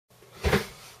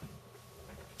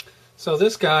So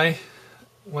this guy,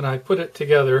 when I put it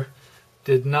together,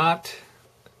 did not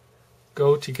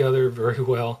go together very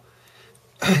well.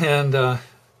 And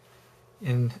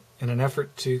in an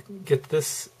effort to get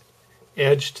this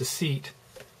edge to seat,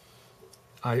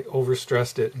 I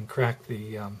overstressed it and cracked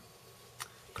the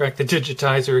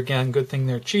digitizer again. Good thing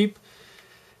they're cheap.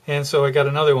 And so I got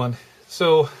another one.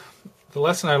 So the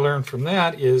lesson I learned from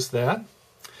that is that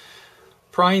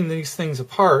prying these things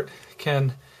apart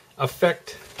can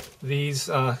affect these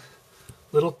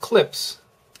little clips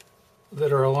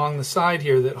that are along the side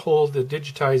here that hold the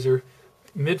digitizer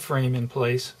mid-frame in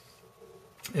place.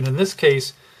 And in this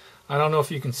case, I don't know if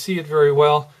you can see it very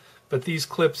well, but these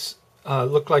clips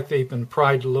look like they've been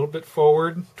pried a little bit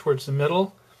forward towards the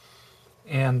middle.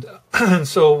 And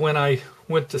so when I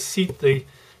went to seat the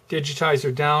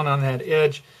digitizer down on that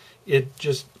edge, it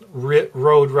just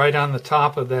rode right on the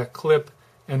top of that clip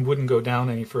and wouldn't go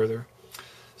down any further.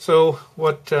 So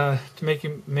what to make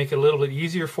it a little bit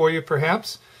easier for you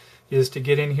perhaps is to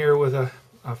get in here with a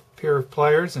pair of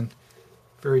pliers and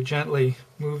very gently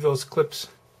move those clips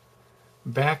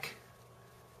back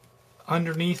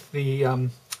underneath the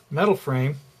metal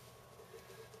frame,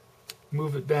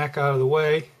 move it back out of the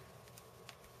way,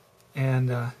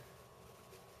 and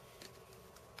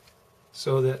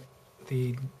so that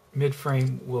the mid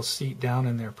frame will seat down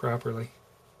in there properly.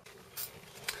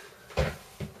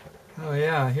 Oh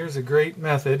yeah, here's a great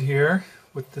method here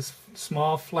with this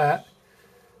small flat.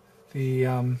 The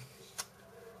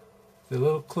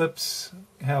little clips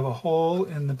have a hole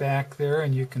in the back there,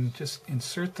 and you can just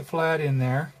insert the flat in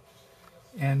there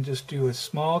and just do a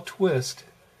small twist,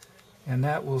 and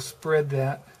that will spread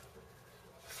that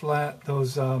flat,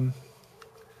 those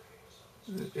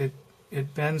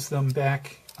it bends them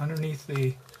back underneath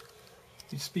the,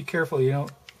 just be careful you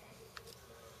don't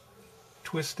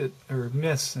twist it or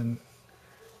miss and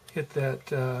hit that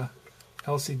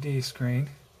LCD screen,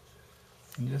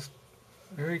 and just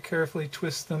very carefully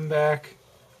twist them back.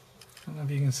 I don't know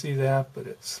if you can see that, but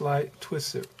it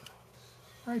twists it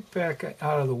right back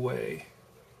out of the way.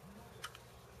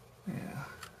 Yeah,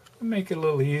 it'll make it a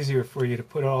little easier for you to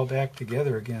put it all back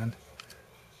together again.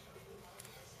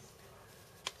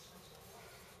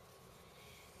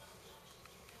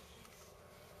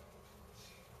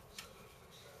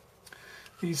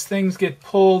 These things get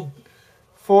pulled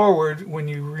forward when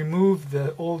you remove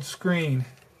the old screen.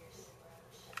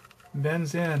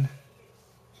 Bends in,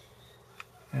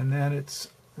 and then it's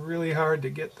really hard to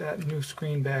get that new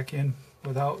screen back in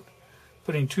without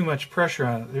putting too much pressure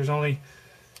on it. There's only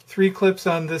 3 clips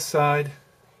on this side,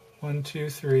 1, 2,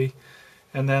 3,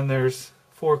 and then there's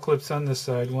 4 clips on this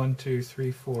side, 1, 2,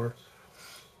 3, 4.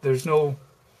 There's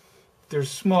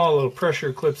small little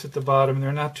pressure clips at the bottom.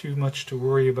 They're not too much to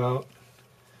worry about.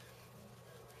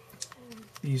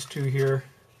 These 2 here,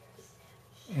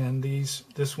 and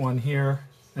this one here,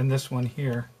 and this one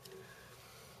here.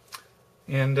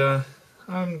 And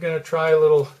I'm going to try a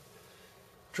little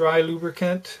dry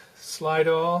lubricant,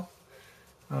 Slidol,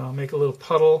 make a little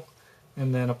puddle,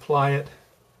 and then apply it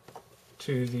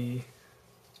to the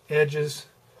edges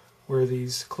where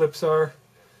these clips are,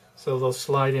 so they'll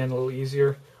slide in a little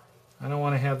easier. I don't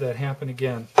want to have that happen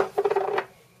again.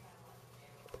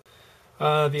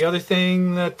 The other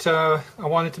thing that I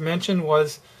wanted to mention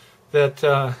was that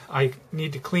I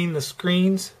need to clean the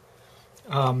screens.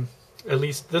 At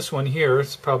least this one here,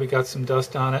 it's probably got some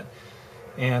dust on it,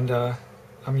 and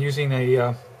I'm using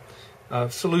a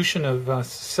solution of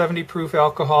 70 proof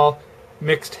alcohol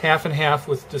mixed half and half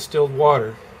with distilled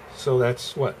water. So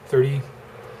that's what,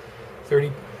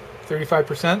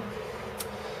 35%?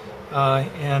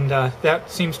 And that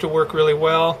seems to work really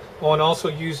well. Oh, and also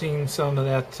using some of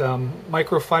that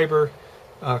microfiber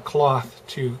cloth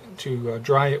to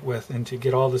dry it with and to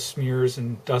get all the smears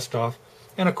and dust off,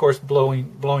 and of course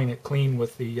blowing it clean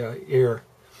with the air.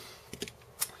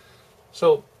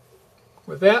 So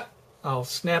with that, I'll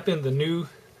snap in the new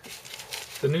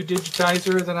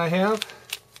digitizer that I have,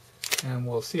 and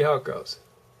we'll see how it goes.